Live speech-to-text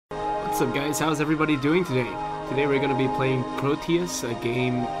What's up guys, how's everybody doing today? Today we're going to be playing Proteus, a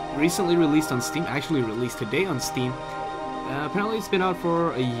game recently released on Steam, actually released today on Steam. Apparently it's been out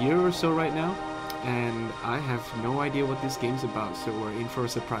for a year or so right now, and I have no idea what this game's about, so we're in for a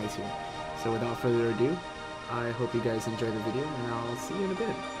surprise here. So without further ado, I hope you guys enjoy the video, and I'll see you in a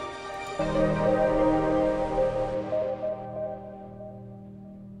bit.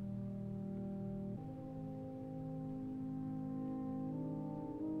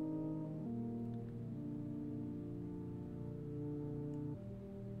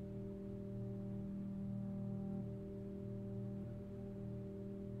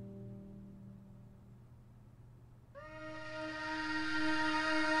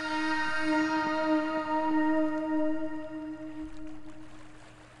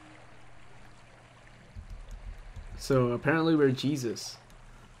 So apparently we're Jesus.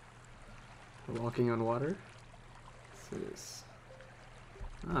 We're walking on water. What's this?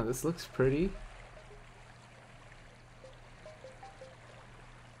 This looks pretty.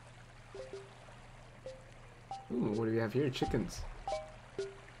 Ooh, what do we have here? Chickens.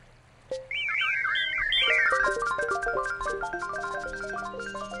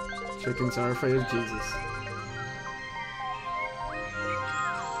 Chickens are afraid of Jesus.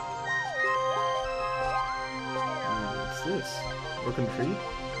 This? Broken tree?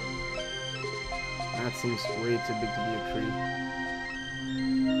 That seems way too big to be a tree.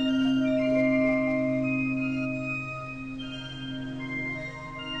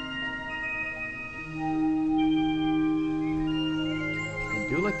 I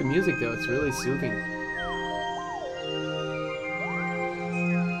do like the music though, it's really soothing.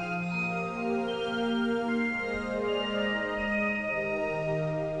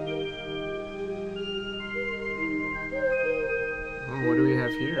 What do we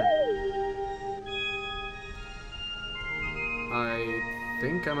have here? I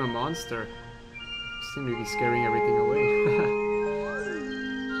think I'm a monster. Seem to be scaring everything away.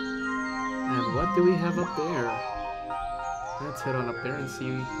 And what do we have up there? Let's head on up there and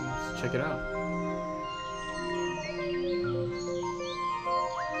see. Let's check it out.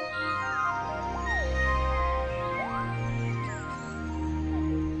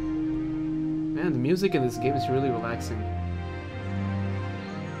 Man, the music in this game is really relaxing.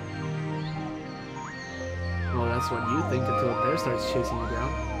 Well, that's what you think until a bear starts chasing you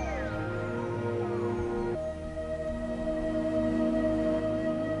down.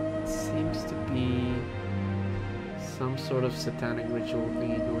 It seems to be some sort of satanic ritual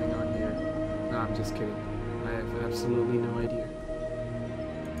thingy going on here. No, I'm just kidding. I have absolutely no idea.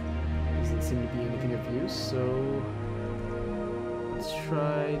 Doesn't seem to be anything of use, so let's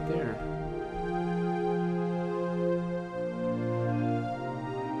try there.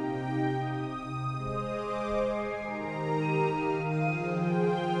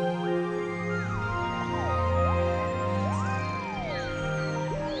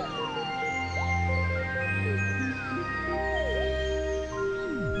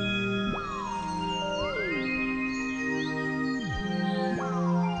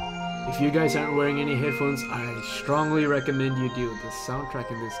 If you guys aren't wearing any headphones, I strongly recommend you do. The soundtrack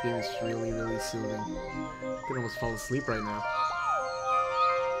in this game is really, really soothing. I could almost fall asleep right now.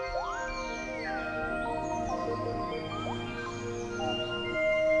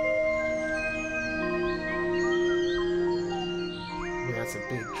 Yeah, that's a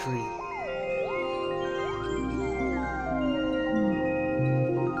big tree.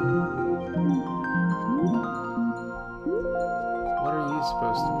 What are you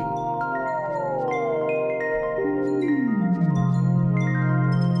supposed to be?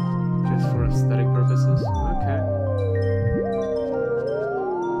 For aesthetic purposes? Okay.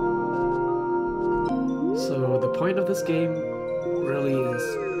 So the point of this game really is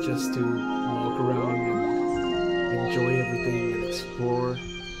just to walk around and enjoy everything and explore.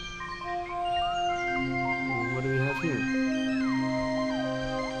 And what do we have here?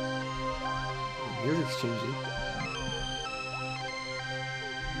 The music's changing.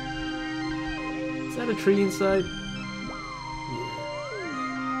 Is that a tree inside?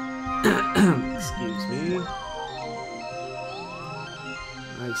 Excuse me.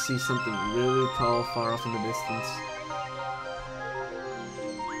 I see something really tall far off in the distance.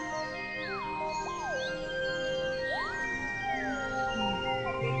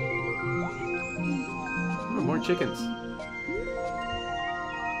 Oh, more chickens.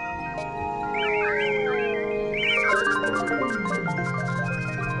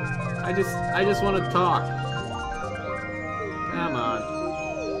 I just want to talk. Come on.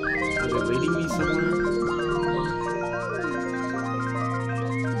 Are they leading me somewhere?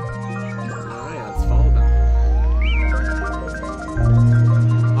 Alright, let's follow them.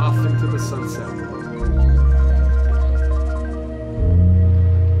 Off into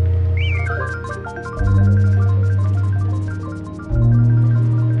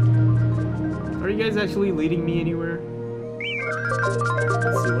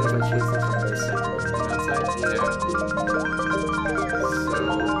Let's see, what if I chase this from this side? Outside? Yeah. So,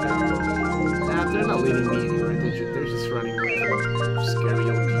 they're not leading me anywhere. They're just running away from scary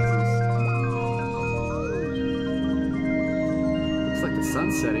yellow pieces. Looks like the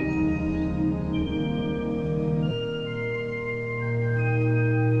sun's setting.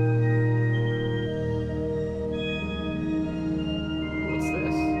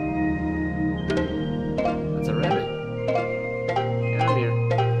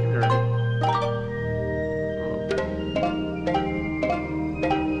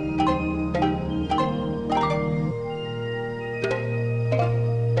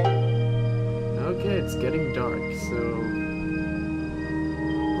 It's getting dark, so...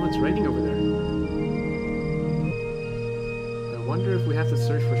 Oh, it's raining over there. I wonder if we have to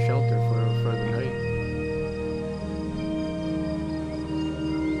search for shelter for the night.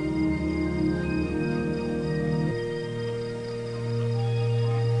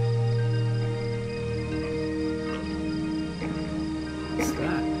 What's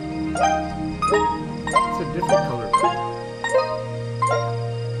that? It's a different color.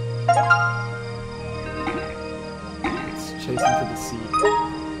 Chasing to the sea.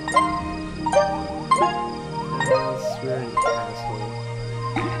 Yes, we're an asshole.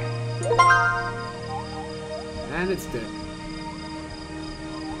 And it's dead.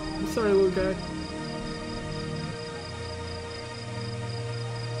 I'm sorry, little guy.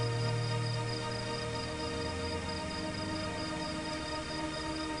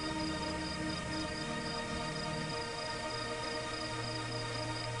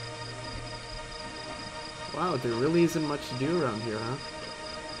 Wow, there really isn't much to do around here, huh?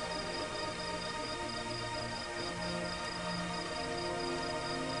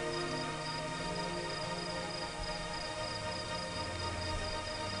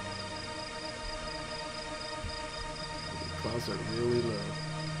 The clouds are really low.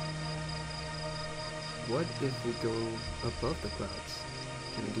 What if we go above the clouds?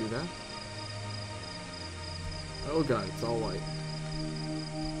 Can we do that? Oh god, it's all white.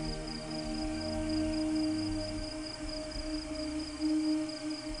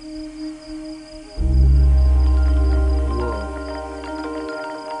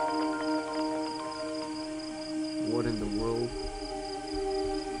 What in the world?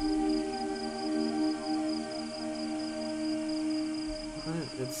 Alright,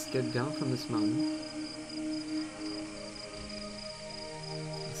 let's get down from this mountain.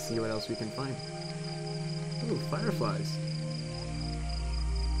 Let's see what else we can find. Ooh, fireflies.